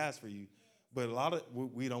that he has for you. But a lot of,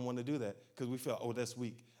 we don't want to do that because we feel, oh, that's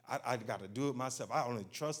weak. I got to do it myself. I only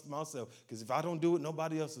trust myself because if I don't do it,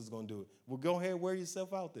 nobody else is going to do it. Well, go ahead and wear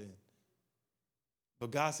yourself out then.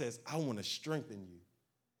 But God says, I want to strengthen you.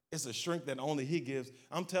 It's a strength that only he gives.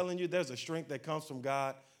 I'm telling you, there's a strength that comes from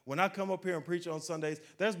God. When I come up here and preach on Sundays,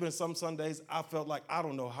 there's been some Sundays I felt like I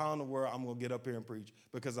don't know how in the world I'm going to get up here and preach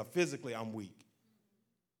because I'm weak.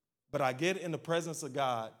 But I get in the presence of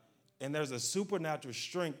God, and there's a supernatural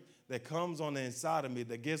strength that comes on the inside of me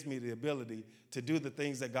that gives me the ability to do the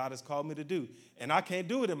things that God has called me to do. And I can't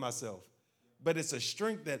do it in myself. But it's a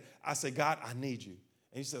strength that I say, God, I need you.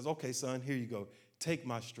 And he says, okay, son, here you go. Take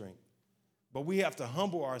my strength. But we have to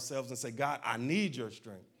humble ourselves and say, God, I need your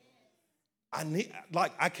strength.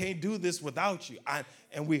 I can't do this without you.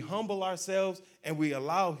 And we humble ourselves and we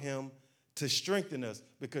allow him to strengthen us,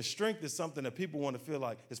 because strength is something that people want to feel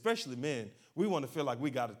like, especially men, we want to feel like we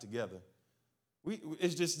got it together.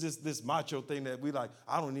 It's just this macho thing that we like,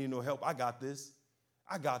 I don't need no help. I got this.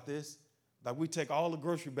 I got this. Like we take all the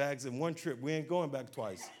grocery bags in one trip. We ain't going back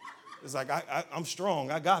twice. It's like, I'm strong.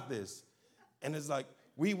 I got this. And it's like,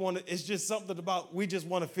 it's just something about, we just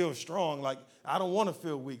want to feel strong. Like, I don't want to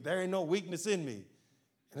feel weak. There ain't no weakness in me.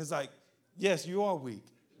 And it's like, yes, you are weak.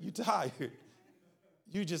 You tired.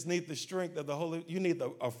 You just need the strength of you need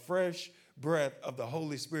a fresh breath of the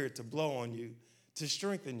Holy Spirit to blow on you, to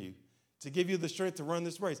strengthen you, to give you the strength to run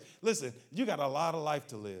this race. Listen, you got a lot of life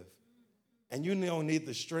to live, and you don't need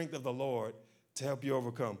the strength of the Lord to help you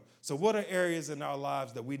overcome. So what are areas in our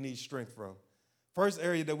lives that we need strength from? First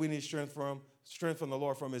area that we need strength from the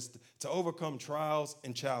Lord from, is to overcome trials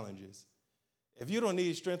and challenges. If you don't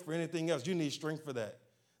need strength for anything else, you need strength for that.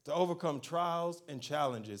 To overcome trials and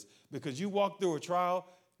challenges. Because you walk through a trial,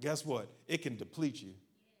 guess what? It can deplete you.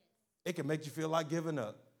 It can make you feel like giving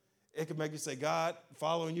up. It can make you say, God,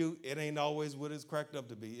 following you, it ain't always what it's cracked up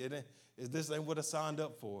to be. This ain't what I signed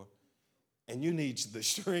up for. And you need the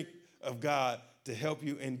strength of God to help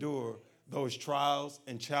you endure those trials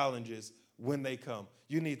and challenges when they come.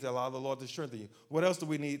 You need to allow the Lord to strengthen you. What else do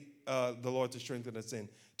we need the Lord to strengthen us in?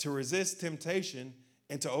 To resist temptation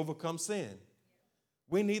and to overcome sin.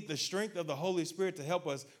 We need the strength of the Holy Spirit to help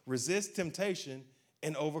us resist temptation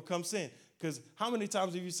and overcome sin. Because how many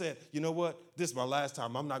times have you said, you know what, this is my last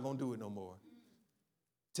time, I'm not going to do it no more.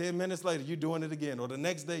 10 minutes later, you're doing it again. Or the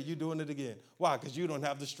next day, you're doing it again. Why? Because you don't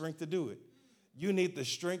have the strength to do it. You need the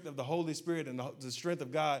strength of the Holy Spirit and the strength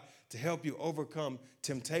of God to help you overcome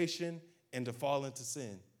temptation and to fall into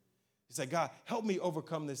sin. You say, God, help me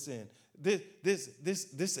overcome this sin.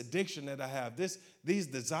 This addiction that I have, these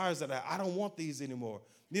desires that I don't want these anymore.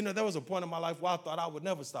 You know, there was a point in my life where I thought I would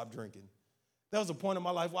never stop drinking. There was a point in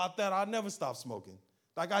my life where I thought I'd never stop smoking.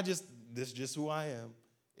 Like this is just who I am.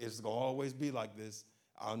 It's going to always be like this.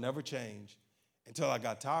 I'll never change until I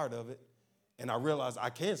got tired of it. And I realized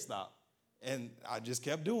I can't stop. And I just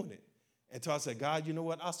kept doing it until I said, God, you know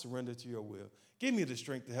what? I surrender to your will. Give me the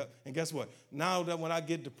strength to help. And guess what? Now that when I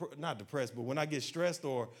get, not depressed, but when I get stressed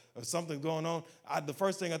or something going on, the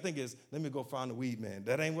first thing I think is, let me go find a weed man.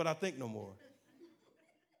 That ain't what I think no more.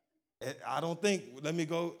 I don't think, let me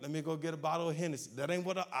go get a bottle of Hennessy. That ain't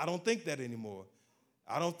what I don't think that anymore.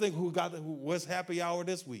 I don't think what's happy hour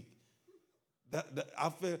this week. I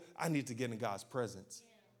feel I need to get in God's presence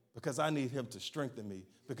because I need Him to strengthen me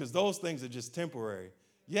because those things are just temporary.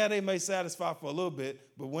 Yeah, they may satisfy for a little bit,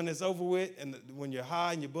 but when it's over with and when you're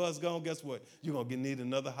high and your buzz gone, guess what? You're going to need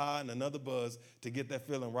another high and another buzz to get that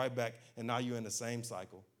feeling right back, and now you're in the same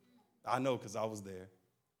cycle. I know because I was there.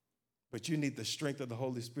 But you need the strength of the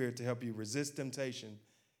Holy Spirit to help you resist temptation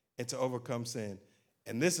and to overcome sin.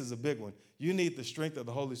 And this is a big one. You need the strength of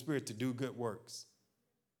the Holy Spirit to do good works.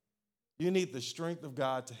 You need the strength of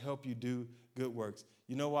God to help you do good works.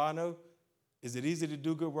 You know why I know? Is it easy to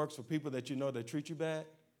do good works for people that you know that treat you bad?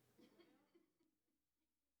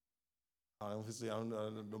 I don't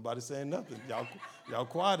know, nobody saying nothing. Y'all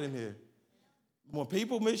quiet in here. When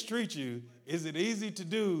people mistreat you, is it easy to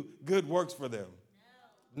do good works for them?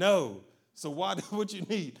 No. So what you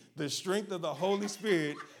need? The strength of the Holy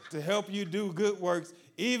Spirit to help you do good works,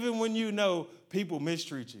 even when you know people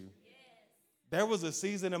mistreat you. There was a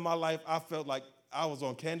season in my life I felt like I was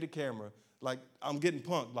on candid camera, like I'm getting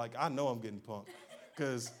punked. Like I know I'm getting punked,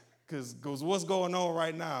 because what's going on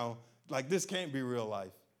right now? Like this can't be real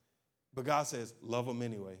life. But God says, love them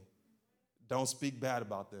anyway. Don't speak bad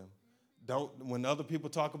about them. When other people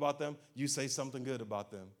talk about them, you say something good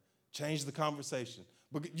about them. Change the conversation.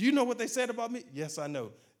 But you know what they said about me? Yes, I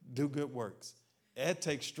know. Do good works. It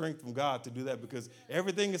takes strength from God to do that because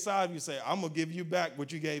everything inside of you say, I'm going to give you back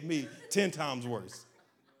what you gave me 10 times worse.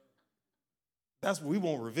 We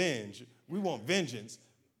want revenge. We want vengeance,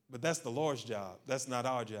 but that's the Lord's job. That's not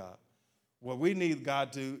our job. What we need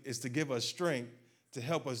God to do is to give us strength to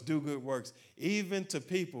help us do good works, even to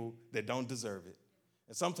people that don't deserve it.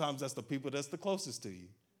 And sometimes that's the people that's the closest to you.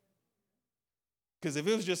 Because if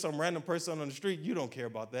it was just some random person on the street, you don't care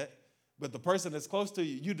about that. But the person that's close to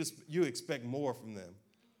you, you expect more from them.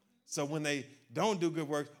 So when they don't do good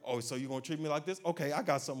work, oh, so you're going to treat me like this? Okay, I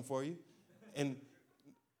got something for you. And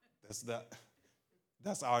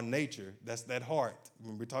that's our nature. That's that heart.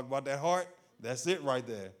 When we talk about that heart, that's it right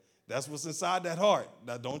there. That's what's inside that heart.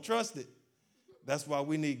 Now, don't trust it. That's why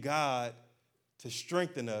we need God to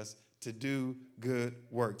strengthen us to do good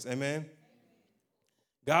works. Amen?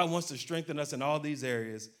 God wants to strengthen us in all these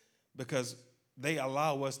areas because they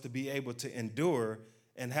allow us to be able to endure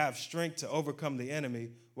and have strength to overcome the enemy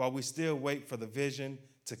while we still wait for the vision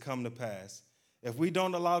to come to pass. If we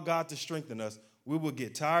don't allow God to strengthen us, we will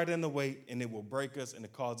get tired in the wait, and it will break us and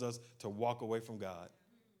it cause us to walk away from God.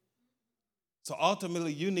 So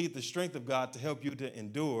ultimately, you need the strength of God to help you to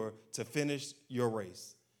endure to finish your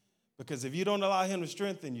race. Because if you don't allow Him to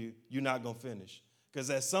strengthen you, you're not going to finish. Because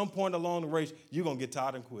at some point along the race, you're going to get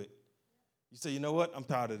tired and quit. You say, you know what? I'm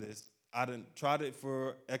tired of this. I done tried it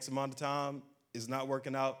for X amount of time. It's not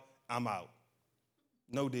working out. I'm out.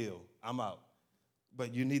 No deal. I'm out.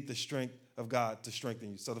 But you need the strength of God to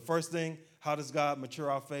strengthen you. So the first thing, how does God mature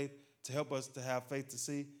our faith to help us to have faith to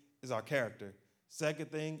see, is our character.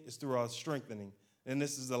 Second thing is through our strengthening. And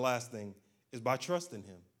this is the last thing, is by trusting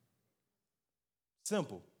Him.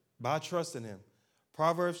 Simple. By trusting Him.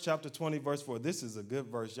 Proverbs chapter 20, verse 4. This is a good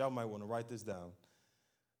verse. Y'all might want to write this down.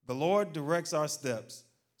 The Lord directs our steps,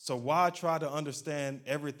 so why try to understand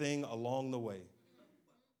everything along the way?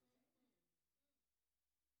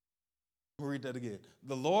 Let me read that again.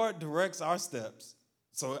 The Lord directs our steps,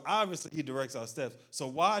 so obviously He directs our steps. So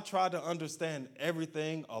why try to understand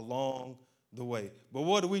everything along the way? But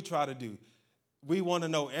what do we try to do? We want to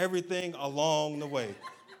know everything along the way.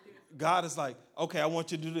 God is like, okay, I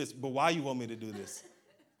want you to do this, but why you want me to do this?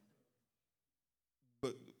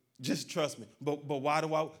 Just trust me. But why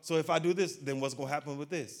do I? So if I do this, then what's going to happen with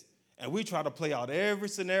this? And we try to play out every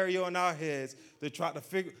scenario in our heads to try to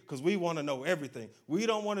figure, because we want to know everything. We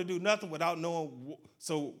don't want to do nothing without knowing.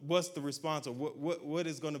 So what's the response, or what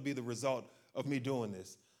is going to be the result of me doing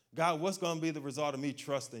this? God, what's going to be the result of me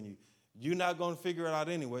trusting you? You're not going to figure it out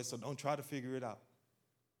anyway, so don't try to figure it out.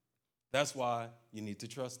 That's why you need to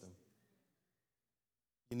trust him.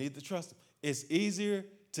 You need to trust him. It's easier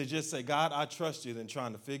to just say, God, I trust you, than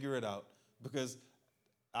trying to figure it out. Because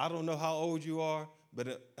I don't know how old you are,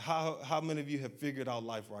 but how many of you have figured out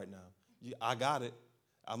life right now? I got it.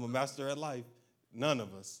 I'm a master at life. None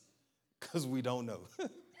of us, because we don't know.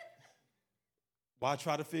 Why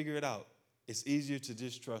try to figure it out? It's easier to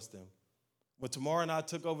just trust him. When Tamara and I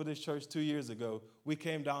took over this church 2 years ago, we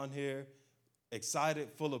came down here excited,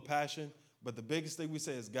 full of passion. But the biggest thing we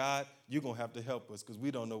say is, God, you're going to have to help us because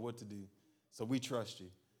we don't know what to do. So we trust you.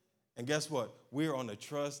 And guess what? We're on a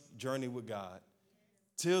trust journey with God.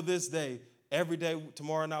 Till this day, every day,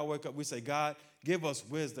 Tamara and I wake up, we say, God, give us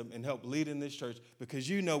wisdom and help lead in this church because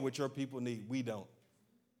you know what your people need. We don't.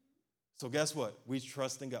 So guess what? We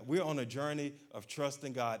trust in God. We're on a journey of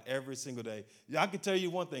trusting God every single day. I can tell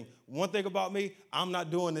you one thing. One thing about me, I'm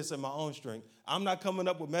not doing this in my own strength. I'm not coming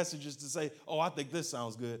up with messages to say, oh, I think this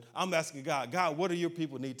sounds good. I'm asking God, God, what do your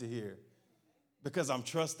people need to hear? Because I'm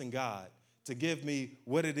trusting God to give me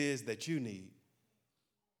what it is that you need.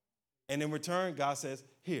 And in return, God says,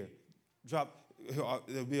 here,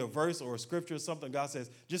 there'll be a verse or a scripture or something. God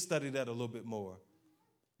says, just study that a little bit more.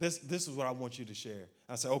 This is what I want you to share.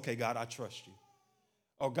 I say, okay, God, I trust you.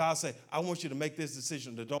 Or God say, I want you to make this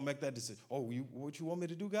decision. Don't make that decision. Oh, what you want me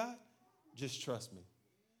to do, God? Just trust me.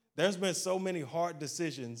 There's been so many hard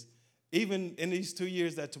decisions, even in these 2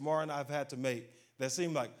 years that Tamara and I have had to make, that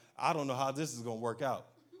seem like, I don't know how this is going to work out.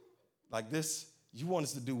 Like this, you want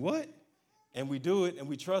us to do what? And we do it, and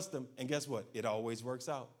we trust him, and guess what? It always works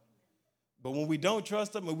out. But when we don't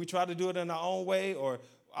trust him and we try to do it in our own way, or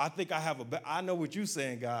I think I know what you're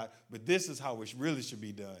saying, God, but this is how it really should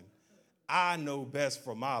be done. I know best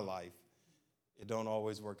for my life. It don't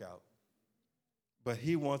always work out. But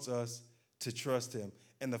he wants us to trust him.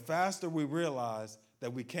 And the faster we realize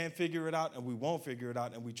that we can't figure it out and we won't figure it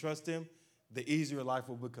out and we trust him, the easier life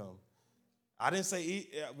will become. I didn't say,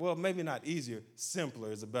 well, maybe not easier.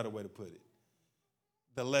 Simpler is a better way to put it.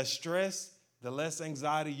 The less stress, the less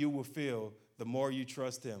anxiety you will feel, the more you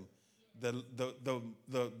trust him. The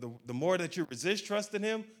more that you resist trusting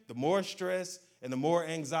him, the more stress and the more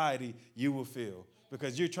anxiety you will feel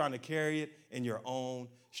because you're trying to carry it in your own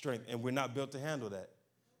strength, and we're not built to handle that.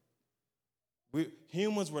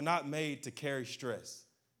 Humans were not made to carry stress.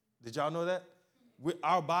 Did y'all know that?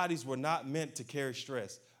 Our bodies were not meant to carry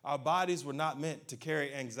stress. Our bodies were not meant to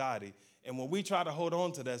carry anxiety. And when we try to hold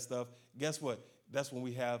on to that stuff, guess what? That's when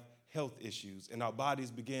we have health issues and our bodies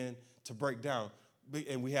begin to break down.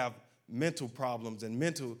 And we have mental problems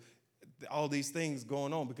and all these things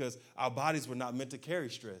going on because our bodies were not meant to carry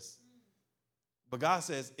stress. But God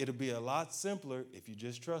says it'll be a lot simpler if you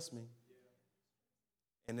just trust me.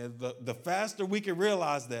 And the faster we can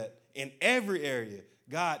realize that in every area,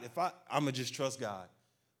 God, I'm going to just trust God.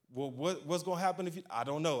 Well, what's going to happen if I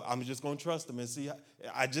don't know. I'm just going to trust him and see.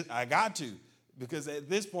 I got to. Because at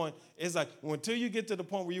this point, it's like until you get to the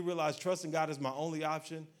point where you realize trusting God is my only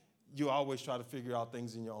option, you always try to figure out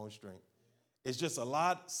things in your own strength. It's just a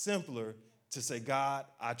lot simpler to say, God,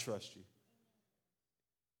 I trust you.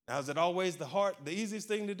 Now, is it always the easiest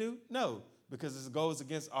thing to do? No, because it goes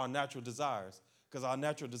against our natural desires. Because our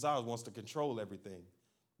natural desires wants to control everything.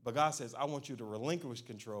 But God says, I want you to relinquish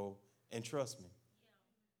control and trust me.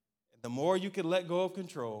 And the more you can let go of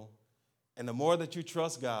control and the more that you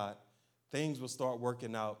trust God, things will start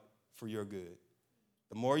working out for your good.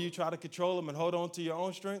 The more you try to control them and hold on to your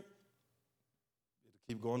own strength, it'll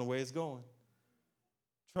keep going the way it's going.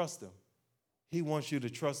 Trust him. He wants you to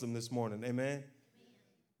trust him this morning. Amen?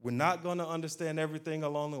 We're not going to understand everything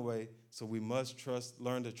along the way, so we must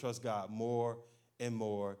learn to trust God more and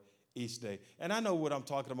more each day. And I know what I'm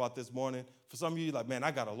talking about this morning. For some of you, like, man,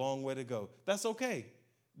 I got a long way to go. That's okay.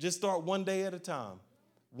 Just start one day at a time,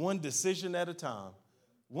 one decision at a time.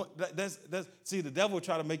 See, the devil will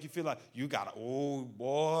try to make you feel like you got a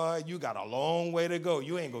long way to go.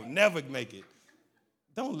 You ain't going to never make it.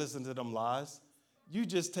 Don't listen to them lies. You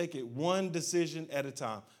just take it one decision at a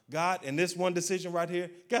time. God, in this one decision right here,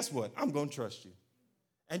 guess what? I'm going to trust you.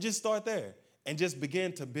 And just start there and just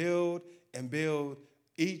begin to build and build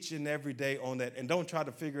each and every day on that. And don't try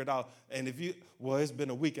to figure it out. And it's been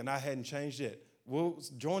a week and I hadn't changed yet. Well,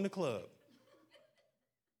 join the club.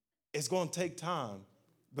 It's going to take time,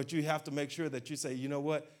 but you have to make sure that you say, you know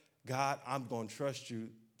what? God, I'm going to trust you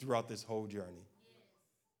throughout this whole journey.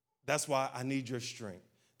 That's why I need your strength.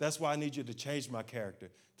 That's why I need you to change my character,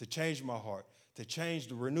 to change my heart,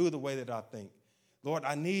 to renew the way that I think. Lord,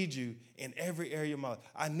 I need you in every area of my life.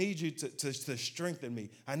 I need you to strengthen me.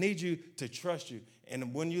 I need you to trust you.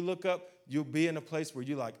 And when you look up, you'll be in a place where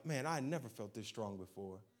you're like, man, I never felt this strong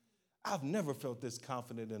before. I've never felt this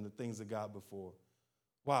confident in the things of God before.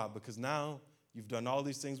 Why? Because now you've done all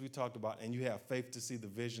these things we talked about, and you have faith to see the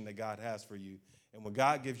vision that God has for you. And when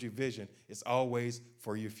God gives you vision, it's always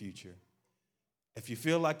for your future. If you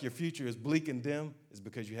feel like your future is bleak and dim, it's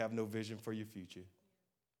because you have no vision for your future.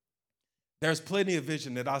 There's plenty of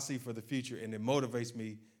vision that I see for the future, and it motivates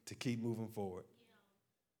me to keep moving forward.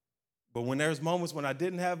 But when there's moments when I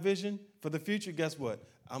didn't have vision for the future, guess what?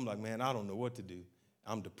 I'm like, man, I don't know what to do.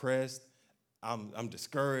 I'm depressed. I'm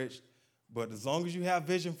discouraged. But as long as you have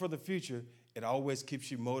vision for the future, it always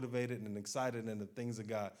keeps you motivated and excited in the things of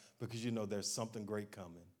God because you know there's something great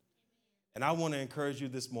coming. And I want to encourage you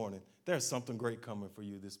this morning. There's something great coming for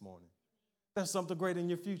you this morning. There's something great in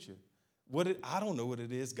your future. I don't know what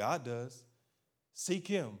it is. God does. Seek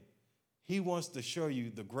him. He wants to show you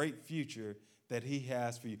the great future that he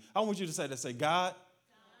has for you. I want you to say, God,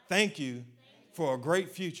 thank you for a great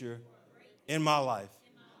future in my life.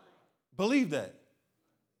 Believe that.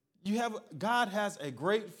 God has a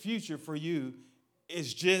great future for you.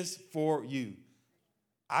 It's just for you.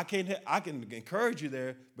 I can encourage you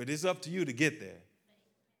there, but it's up to you to get there.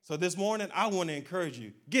 So this morning, I want to encourage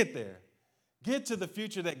you. Get there. Get to the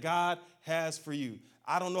future that God has for you.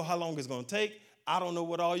 I don't know how long it's going to take. I don't know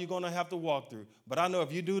what all you're going to have to walk through. But I know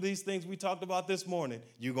if you do these things we talked about this morning,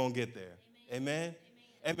 you're going to get there. Amen?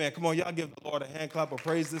 Amen. Come on, y'all give the Lord a hand clap of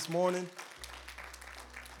praise this morning.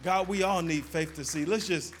 God, we all need faith to see. Let's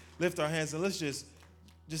just lift our hands and let's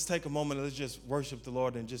just take a moment and let's just worship the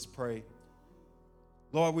Lord and just pray.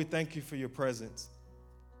 Lord, we thank you for your presence.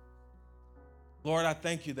 Lord, I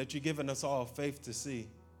thank you that you've given us all faith to see.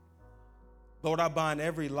 Lord, I bind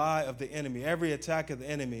every lie of the enemy, every attack of the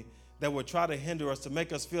enemy that would try to hinder us, to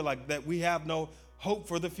make us feel like that we have no hope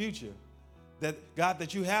for the future. That, God,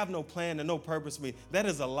 that you have no plan and no purpose for me. That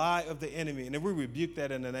is a lie of the enemy, and we rebuke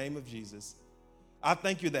that in the name of Jesus. I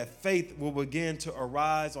thank you that faith will begin to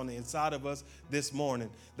arise on the inside of us this morning.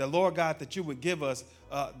 That, Lord God, that you would give us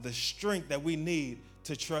the strength that we need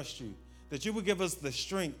to trust you. That you would give us the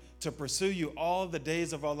strength to pursue you all the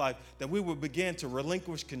days of our life. That we would begin to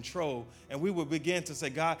relinquish control and we would begin to say,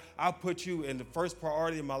 God, I'll put you in the first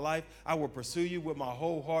priority of my life. I will pursue you with my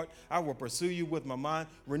whole heart. I will pursue you with my mind.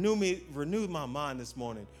 Renew my mind this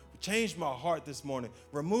morning. Change my heart this morning.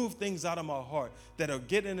 Remove things out of my heart that are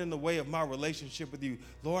getting in the way of my relationship with you.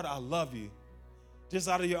 Lord, I love you. Just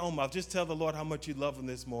out of your own mouth, just tell the Lord how much you love him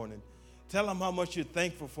this morning. Tell him how much you're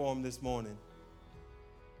thankful for him this morning.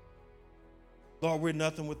 Lord, we're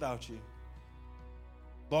nothing without you.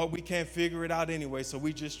 Lord, we can't figure it out anyway, so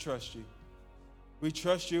we just trust you. We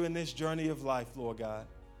trust you in this journey of life, Lord God.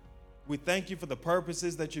 We thank you for the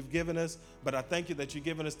purposes that you've given us, but I thank you that you've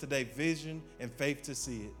given us today vision and faith to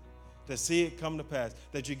see it come to pass,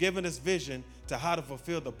 that you've given us vision to how to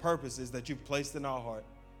fulfill the purposes that you've placed in our heart.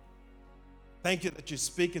 Thank you that you're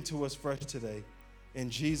speaking to us fresh today. In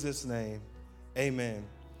Jesus' name, amen.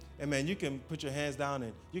 Amen. You can put your hands down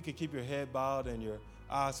and you can keep your head bowed and your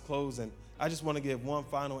eyes closed. And I just want to give one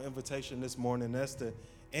final invitation this morning. That's to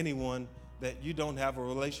anyone that you don't have a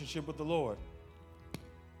relationship with the Lord.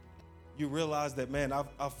 You realize that, man,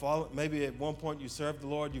 I've fallen. Maybe at one point you served the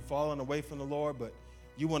Lord, you've fallen away from the Lord, but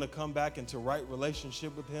you want to come back into right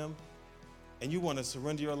relationship with him and you want to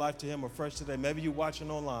surrender your life to him afresh today. Maybe you're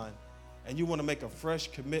watching online and you want to make a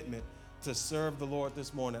fresh commitment to serve the Lord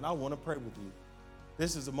this morning. I want to pray with you.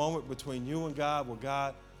 This is a moment between you and God where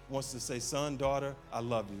God wants to say, son, daughter, I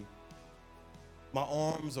love you. My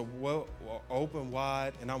arms are open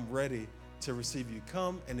wide and I'm ready to receive you.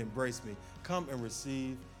 Come and embrace me. Come and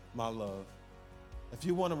receive my love. If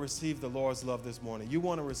you want to receive the Lord's love this morning, you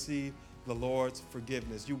want to receive the Lord's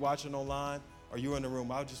forgiveness, you watching online or you're in the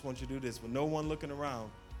room, I just want you to do this with no one looking around.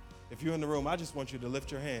 If you're in the room, I just want you to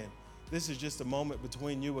lift your hand. This is just a moment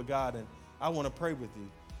between you and God, and I want to pray with you.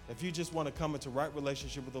 If you just want to come into right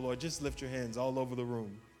relationship with the Lord, just lift your hands all over the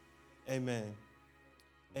room. Amen.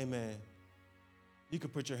 Amen. You can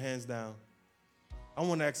put your hands down. I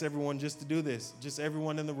want to ask everyone just to do this. Just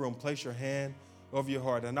everyone in the room, place your hand over your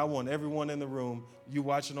heart. And I want everyone in the room, you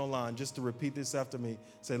watching online, just to repeat this after me.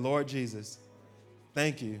 Say, Lord Jesus,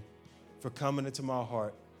 thank you for coming into my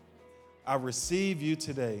heart. I receive you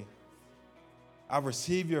today. I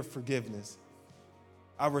receive your forgiveness.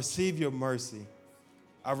 I receive your mercy.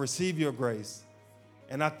 I receive your grace.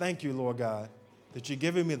 And I thank you, Lord God, that you're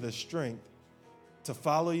giving me the strength to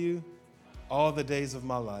follow you all the days of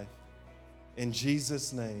my life. In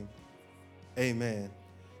Jesus' name, amen.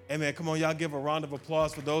 Amen. Come on, y'all give a round of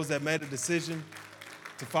applause for those that made a decision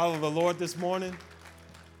to follow the Lord this morning.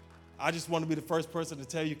 I just want to be the first person to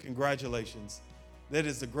tell you congratulations. That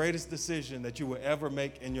is the greatest decision that you will ever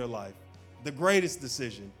make in your life. The greatest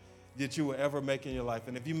decision that you will ever make in your life.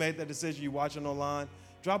 And if you made that decision, you're watching online,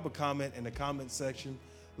 drop a comment in the comment section.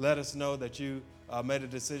 Let us know that you made a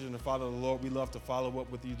decision to follow the Lord. We love to follow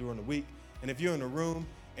up with you during the week. And if you're in the room,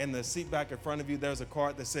 in the seat back in front of you, there's a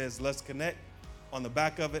card that says, Let's Connect. On the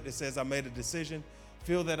back of it, it says, I made a decision.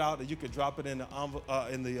 Fill that out, and you can drop it in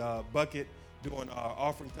the bucket during our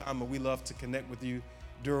offering time, and we love to connect with you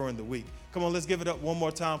during the week. Come on, let's give it up one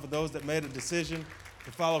more time for those that made a decision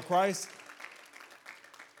to follow Christ.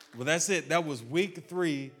 Well, that's it. That was week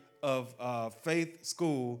 3 of Faith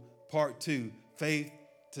School, part 2, Faith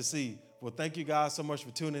to See. Well, thank you guys so much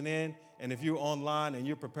for tuning in. And if you're online and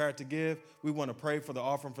you're prepared to give, we want to pray for the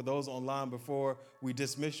offering for those online before we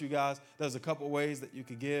dismiss you guys. There's a couple ways that you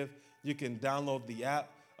can give. You can download the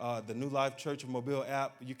app, the New Life Church of Mobile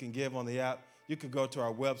app. You can give on the app. You can go to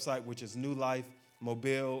our website, which is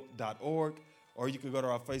newlifemobile.org, or you can go to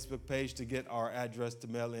our Facebook page to get our address to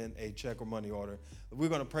mail in a check or money order. We're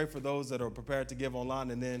going to pray for those that are prepared to give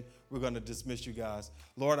online, and then we're going to dismiss you guys.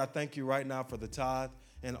 Lord, I thank you right now for the tithe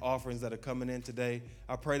and offerings that are coming in today.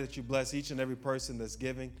 I pray that you bless each and every person that's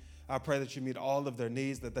giving. I pray that you meet all of their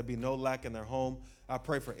needs, that there be no lack in their home. I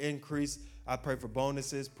pray for increase. I pray for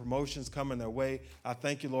bonuses, promotions coming their way. I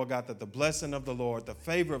thank you, Lord God, that the blessing of the Lord, the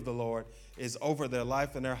favor of the Lord is over their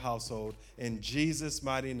life and their household. In Jesus'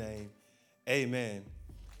 mighty name, amen.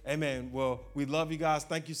 Amen. Well, we love you guys.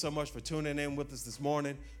 Thank you so much for tuning in with us this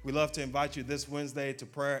morning. We love to invite you this Wednesday to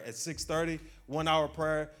prayer at 6:30, 1 hour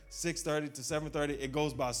prayer, 6:30 to 7:30. It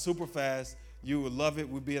goes by super fast. You would love it.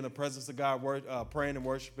 We'll be in the presence of God, praying and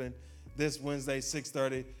worshiping this Wednesday,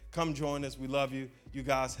 6:30. Come join us. We love you. You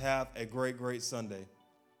guys have a great, great Sunday.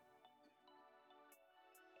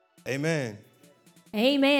 Amen. Amen.